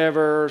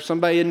 whatever, or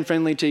somebody isn't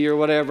friendly to you or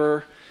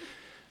whatever.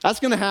 That's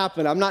going to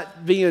happen. I'm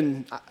not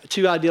being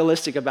too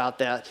idealistic about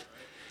that.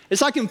 It's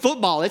like in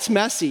football. It's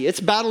messy. It's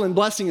battle and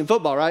blessing in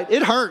football, right?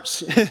 It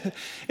hurts.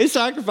 It's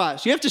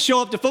sacrifice. You have to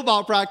show up to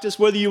football practice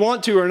whether you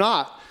want to or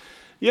not.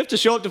 You have to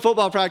show up to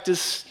football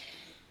practice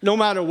no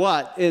matter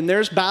what. And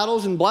there's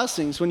battles and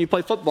blessings when you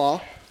play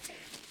football.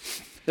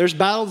 There's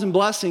battles and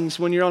blessings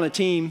when you're on a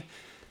team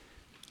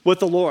with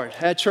the Lord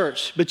at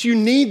church. But you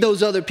need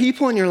those other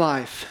people in your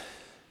life.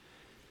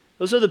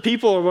 Those other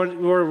people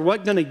are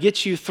what's going to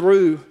get you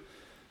through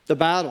the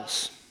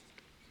battles.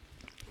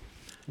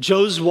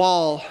 Joe's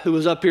Wall, who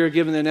was up here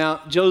giving it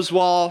out, Joe's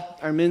Wall,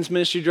 our men's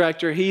ministry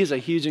director, he's a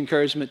huge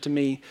encouragement to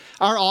me.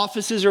 Our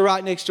offices are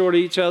right next door to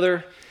each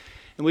other,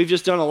 and we've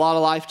just done a lot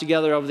of life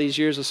together over these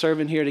years of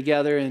serving here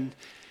together. And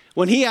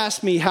when he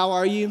asks me, how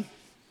are you?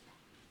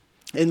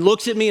 And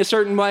looks at me a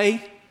certain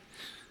way,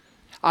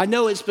 I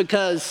know it's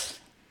because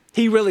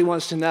he really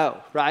wants to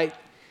know, right?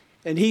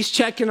 And he's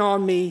checking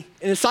on me.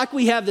 And it's like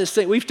we have this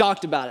thing. We've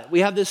talked about it. We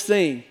have this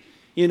thing,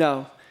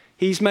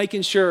 He's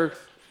making sure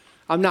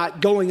I'm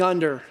not going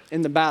under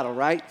in the battle,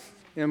 right?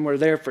 And we're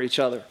there for each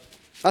other.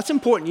 That's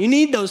important. You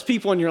need those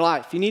people in your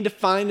life. You need to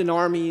find an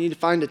army. You need to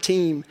find a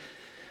team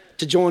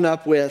to join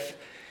up with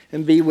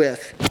and be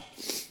with.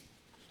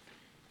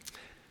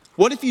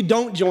 What if you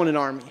don't join an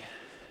army?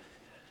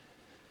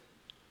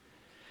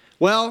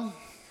 Well,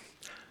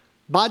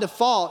 by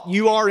default,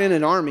 you are in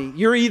an army.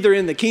 You're either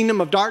in the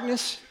kingdom of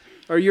darkness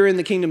or you're in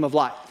the kingdom of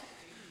light.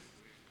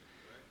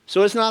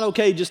 So it's not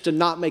okay just to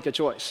not make a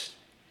choice.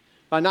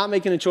 By not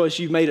making a choice,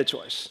 you've made a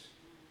choice.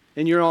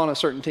 And you're on a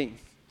certain team.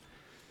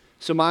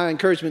 So my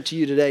encouragement to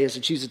you today is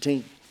to choose a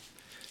team.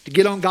 To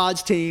get on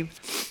God's team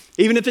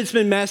Even if it's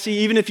been messy,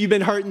 even if you've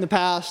been hurt in the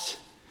past,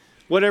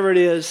 whatever it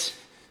is,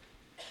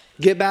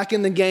 get back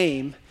in the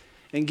game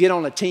and get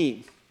on a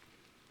team.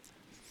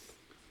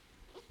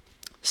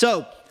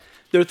 So,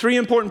 there are three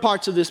important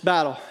parts of this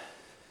battle.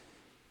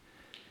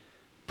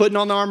 Putting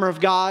on the armor of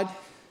God,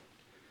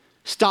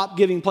 stop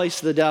giving place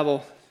to the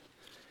devil,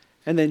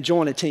 and then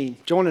join a team,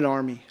 join an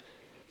army.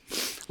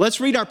 Let's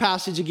read our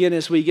passage again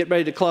as we get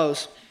ready to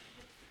close.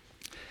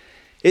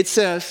 It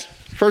says,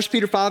 1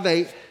 Peter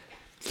 5:8.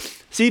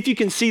 See if you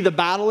can see the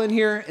battle in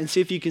here and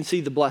see if you can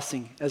see the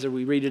blessing as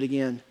we read it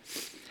again.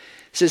 It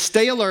says,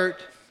 stay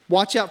alert,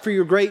 watch out for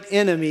your great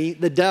enemy,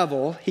 the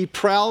devil. He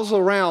prowls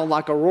around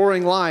like a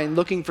roaring lion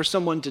looking for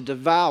someone to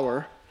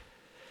devour.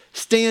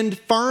 Stand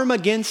firm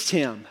against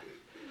him.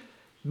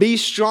 Be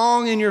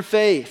strong in your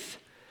faith.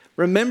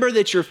 Remember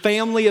that your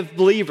family of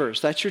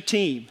believers, that's your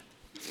team,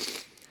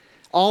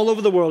 all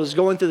over the world is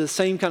going through the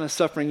same kind of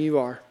suffering you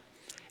are.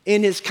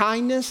 In his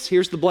kindness,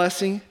 here's the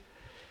blessing,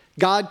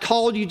 God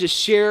called you to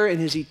share in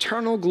his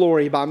eternal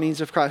glory by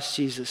means of Christ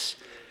Jesus.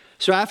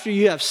 So after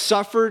you have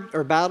suffered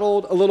or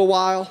battled a little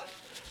while,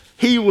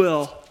 he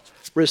will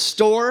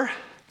restore,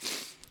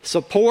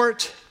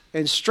 support,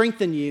 and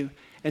strengthen you,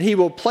 and he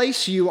will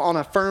place you on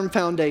a firm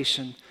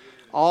foundation.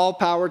 All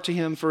power to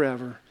him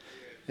forever.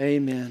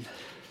 Amen.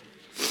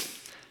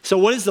 So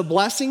what is the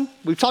blessing?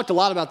 We've talked a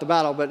lot about the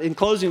battle, but in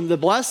closing, the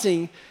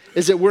blessing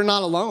is that we're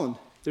not alone.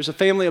 There's a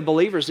family of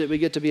believers that we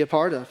get to be a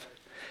part of.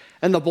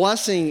 And the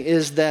blessing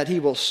is that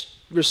he will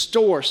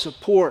restore,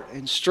 support,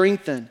 and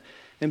strengthen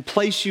and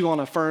place you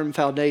on a firm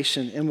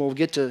foundation, and we'll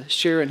get to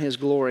share in his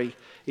glory,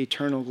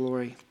 eternal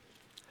glory.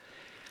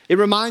 It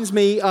reminds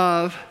me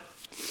of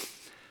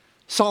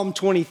Psalm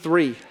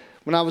 23.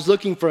 When I was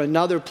looking for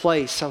another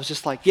place, I was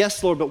just like,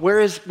 yes, Lord, but where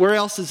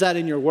else is that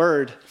in your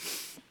word?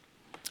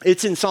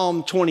 It's in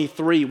Psalm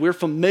 23. We're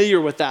familiar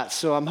with that,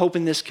 so I'm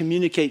hoping this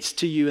communicates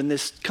to you and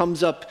this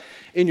comes up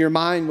in your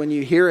mind when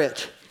you hear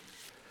it.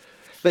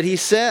 But he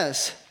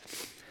says,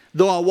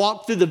 though I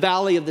walk through the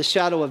valley of the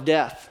shadow of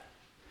death.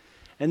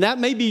 And that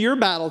may be your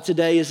battle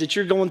today, is that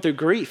you're going through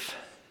grief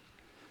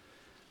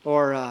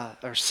or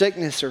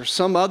sickness or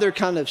some other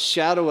kind of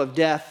shadow of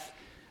death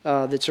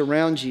that's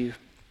around you.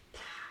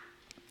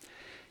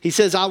 He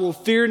says, I will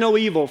fear no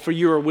evil, for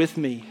you are with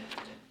me.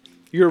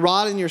 Your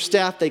rod and your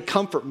staff, they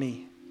comfort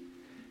me.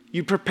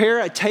 You prepare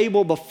a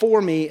table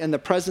before me in the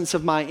presence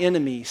of my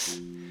enemies.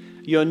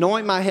 You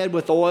anoint my head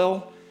with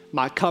oil,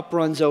 my cup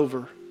runs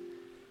over.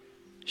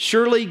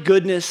 Surely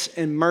goodness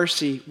and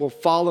mercy will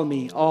follow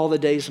me all the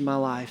days of my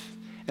life,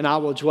 and I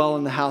will dwell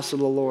in the house of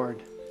the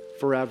Lord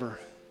forever.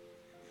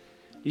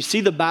 You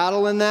see the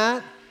battle in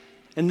that?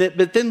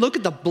 But then look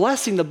at the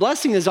blessing. The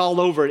blessing is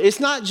all over it. It's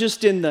not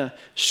just in the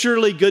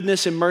surely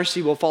goodness and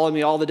mercy will follow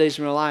me all the days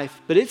of my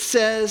life, but it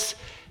says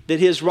that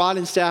his rod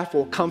and staff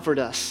will comfort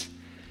us.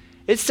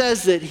 It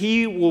says that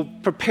he will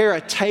prepare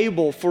a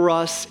table for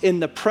us in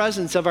the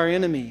presence of our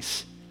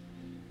enemies.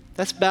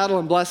 That's battle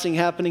and blessing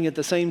happening at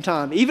the same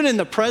time. Even in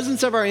the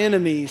presence of our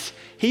enemies,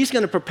 he's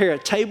going to prepare a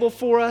table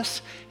for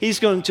us. He's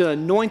going to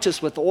anoint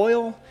us with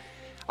oil.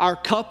 Our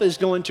cup is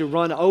going to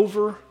run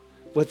over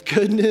with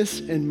goodness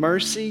and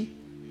mercy.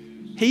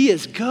 He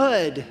is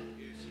good.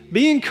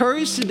 Be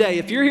encouraged today.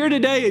 If you're here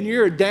today and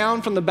you're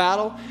down from the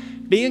battle,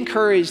 be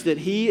encouraged that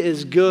he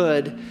is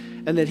good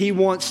and that he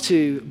wants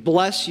to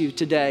bless you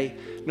today.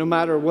 No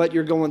matter what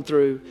you're going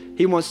through,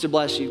 he wants to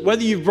bless you.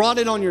 Whether you've brought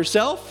it on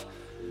yourself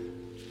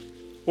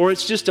or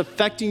it's just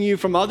affecting you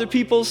from other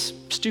people's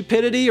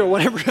stupidity or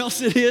whatever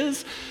else it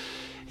is,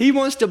 he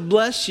wants to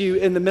bless you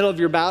in the middle of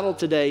your battle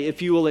today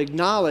if you will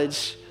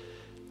acknowledge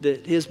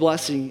that his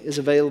blessing is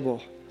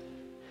available.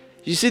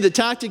 You see, the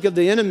tactic of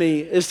the enemy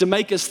is to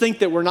make us think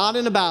that we're not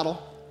in a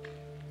battle,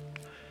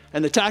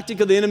 and the tactic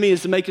of the enemy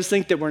is to make us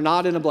think that we're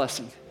not in a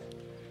blessing.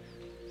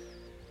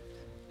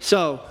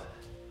 So,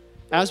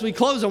 as we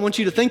close, I want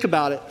you to think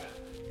about it.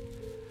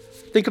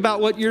 Think about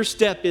what your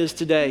step is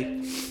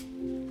today.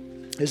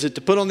 Is it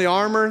to put on the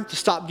armor, to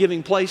stop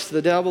giving place to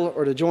the devil,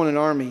 or to join an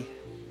army?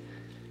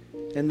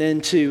 And then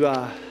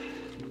to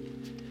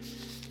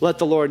let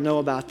the Lord know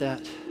about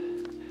that.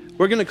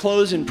 We're going to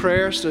close in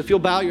prayer, so if you'll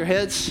bow your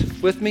heads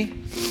with me.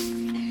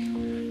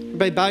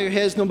 Everybody bow your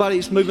heads,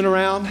 nobody's moving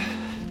around.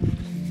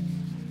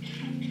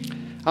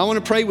 I want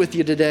to pray with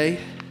you today.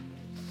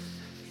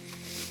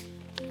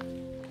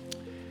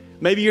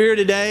 Maybe you're here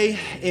today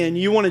and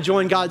you want to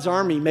join God's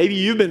army. Maybe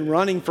you've been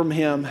running from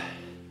him.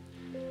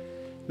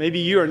 Maybe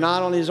you are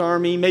not on his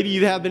army. Maybe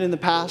you have been in the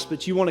past,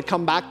 but you want to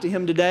come back to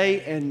him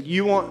today and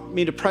you want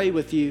me to pray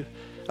with you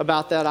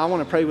about that. I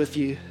want to pray with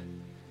you.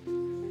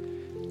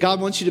 God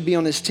wants you to be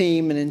on his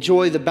team and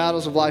enjoy the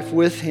battles of life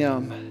with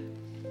him.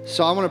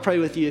 So I want to pray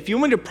with you. If you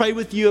want me to pray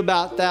with you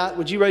about that,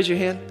 would you raise your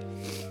hand?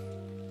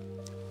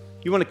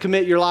 You want to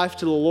commit your life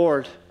to the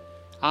Lord.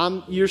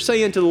 You're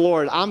saying to the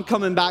Lord, I'm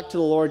coming back to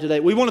the Lord today.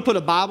 We want to put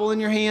a Bible in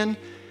your hand.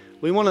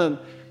 We want to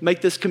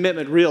make this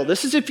commitment real.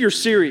 This is if you're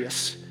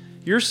serious.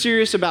 You're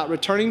serious about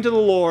returning to the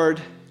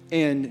Lord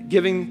and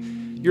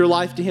giving your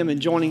life to him and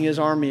joining his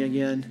army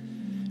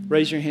again.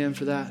 Raise your hand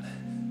for that.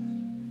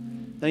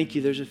 Thank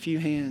you. There's a few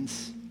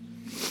hands.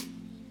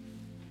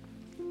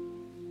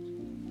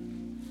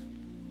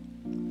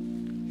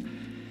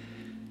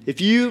 If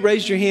you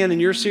raised your hand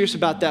and you're serious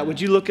about that, would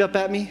you look up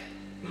at me?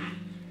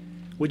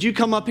 Would you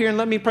come up here and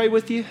let me pray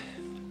with you?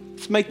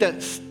 Let's make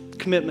that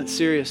commitment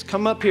serious.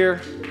 Come up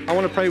here. I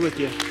want to pray with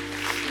you.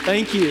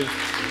 Thank you.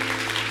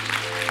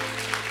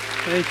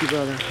 Thank you,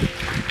 brother.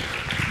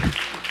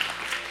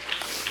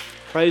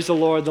 Praise the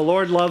Lord. The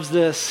Lord loves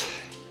this.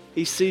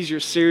 He sees you're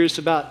serious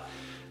about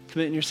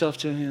committing yourself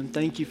to Him.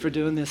 Thank you for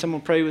doing this. I'm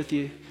going to pray with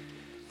you.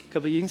 A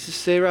couple of you can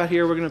just stay right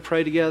here. We're going to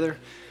pray together.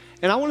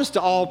 And I want us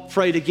to all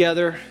pray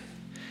together.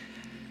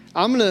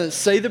 I'm going to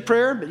say the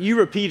prayer, but you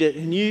repeat it,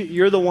 and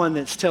you're the one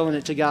that's telling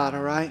it to God,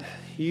 all right?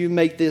 You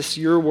make this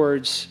your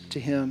words to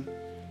Him.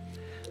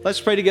 Let's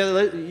pray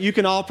together. You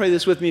can all pray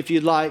this with me if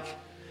you'd like.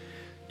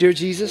 Dear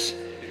Jesus,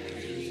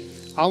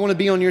 I want to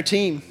be on your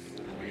team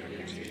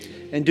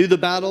and do the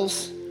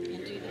battles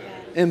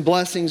and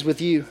blessings with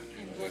you.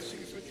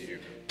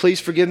 Please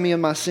forgive me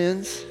of my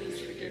sins.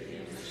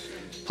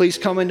 Please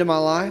come into my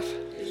life.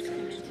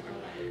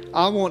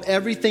 I want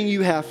everything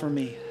you have for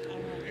me.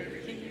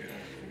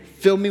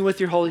 Fill me with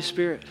your Holy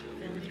Spirit.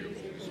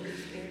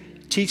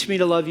 Teach me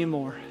to love you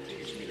more.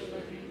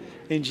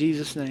 In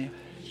Jesus' name.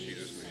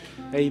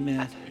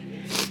 Amen.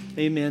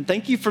 Amen.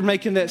 Thank you for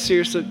making that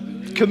serious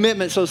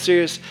commitment so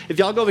serious. If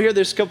y'all go over here,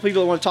 there's a couple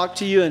people that want to talk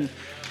to you and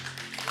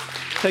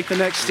take the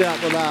next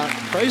step with that.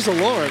 Praise the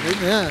Lord.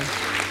 Amen.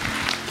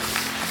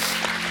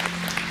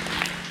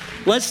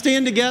 Let's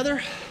stand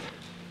together.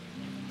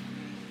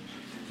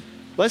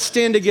 Let's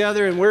stand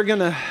together, and we're going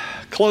to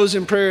close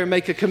in prayer and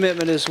make a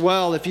commitment as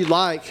well, if you'd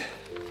like.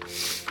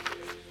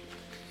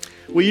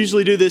 We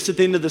usually do this at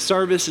the end of the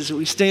service, is that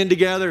we stand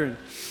together and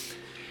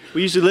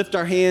we usually lift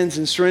our hands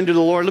and surrender to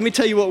the Lord. Let me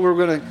tell you what we're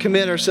going to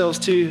commit ourselves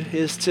to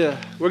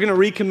we're going to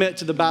recommit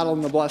to the battle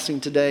and the blessing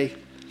today.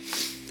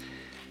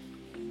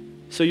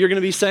 So you're going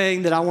to be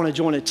saying that I want to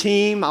join a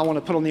team, I want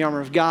to put on the armor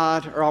of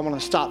God, or I want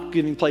to stop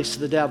giving place to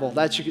the devil.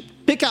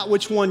 Pick out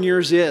which one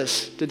yours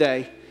is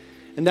today.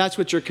 And that's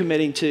what you're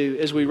committing to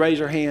as we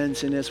raise our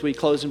hands and as we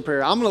close in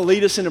prayer. I'm going to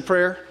lead us in a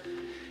prayer.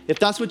 If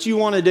that's what you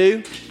want to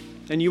do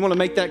and you want to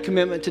make that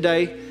commitment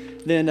today,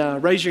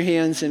 then raise your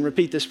hands and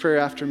repeat this prayer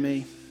after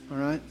me. All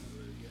right?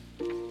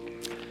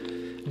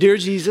 Dear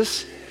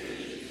Jesus,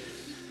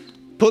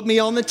 put me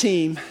on the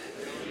team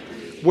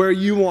where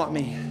you want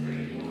me.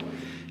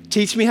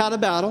 Teach me how to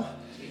battle.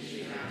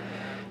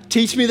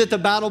 Teach me that the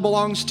battle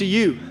belongs to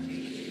you.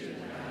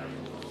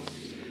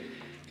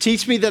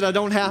 Teach me that I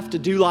don't have to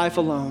do life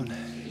alone.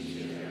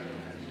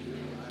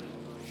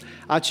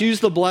 I choose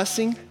the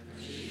blessing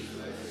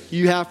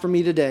you have for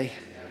me today.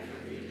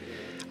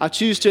 I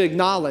choose to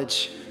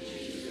acknowledge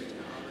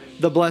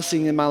the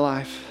blessing in my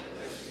life.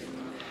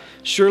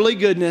 Surely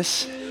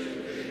goodness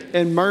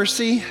and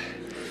mercy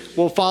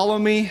will follow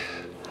me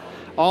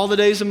all the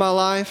days of my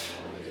life,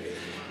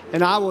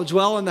 and I will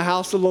dwell in the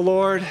house of the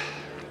Lord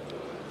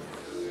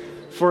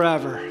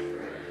forever.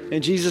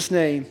 In Jesus'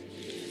 name,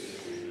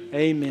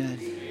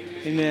 amen.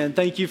 Amen.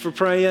 Thank you for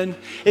praying.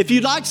 If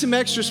you'd like some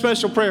extra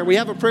special prayer, we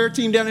have a prayer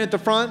team down here at the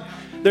front.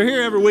 They're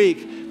here every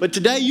week. But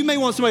today you may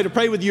want somebody to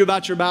pray with you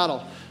about your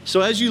battle.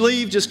 So as you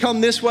leave, just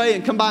come this way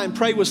and come by and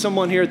pray with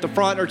someone here at the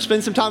front, or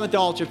spend some time at the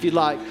altar if you'd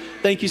like.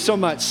 Thank you so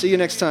much. See you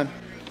next time.